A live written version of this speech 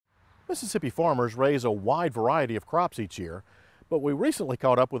Mississippi farmers raise a wide variety of crops each year, but we recently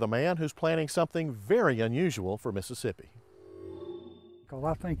caught up with a man who's planting something very unusual for Mississippi. Because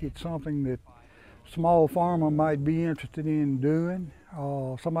I think it's something that small farmer might be interested in doing.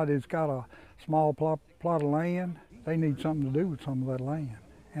 Somebody that's got a small plot of land, they need something to do with some of that land.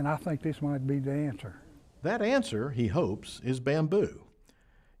 And I think this might be the answer. That answer, he hopes, is bamboo.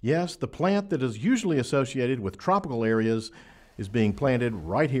 Yes, the plant that is usually associated with tropical areas is being planted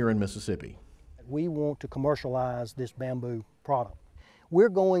right here in Mississippi. We want to commercialize this bamboo product. We're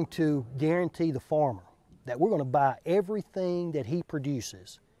going to guarantee the farmer that we're going to buy everything that he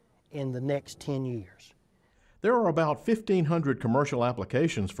produces in the next 10 years. There are about 1,500 commercial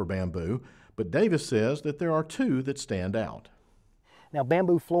applications for bamboo, but Davis says that there are two that stand out. Now,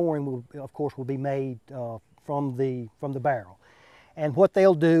 bamboo flooring, will, of course, will be made from the barrel. And what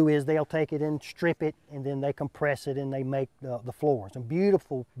they'll do is they'll take it and strip it, and then they compress it and they make the floors, and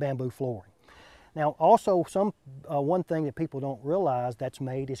beautiful bamboo flooring. Now, also, one thing that people don't realize that's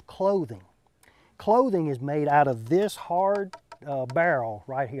made is clothing. Clothing is made out of this hard barrel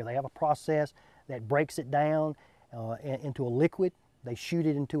right here. They have a process that breaks it down into a liquid. They shoot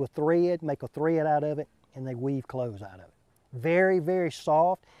it into a thread, make a thread out of it, and they weave clothes out of it. Very, very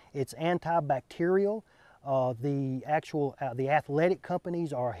soft. It's antibacterial. The athletic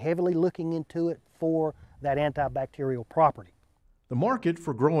companies are heavily looking into it for that antibacterial property. The market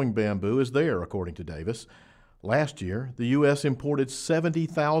for growing bamboo is there, according to Davis. Last year, the U.S. imported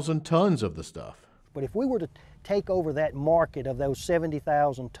 70,000 tons of the stuff. But if we were to take over that market of those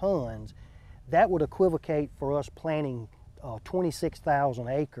 70,000 tons, that would equivocate for us planting 26,000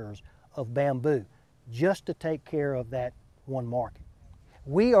 acres of bamboo just to take care of that one market.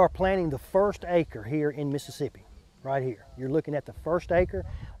 We are planting the first acre here in Mississippi, right here. You're looking at the first acre.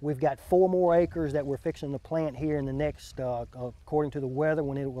 We've got 4 more acres that we're fixing to plant here in the next, according to the weather,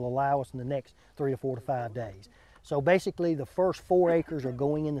 when it will allow us in the next 3 to 4 to 5 days. So basically the first 4 acres are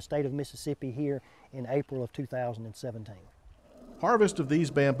going in the state of Mississippi here in April of 2017. Harvest of these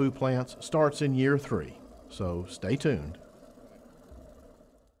bamboo plants starts in year 3, so stay tuned.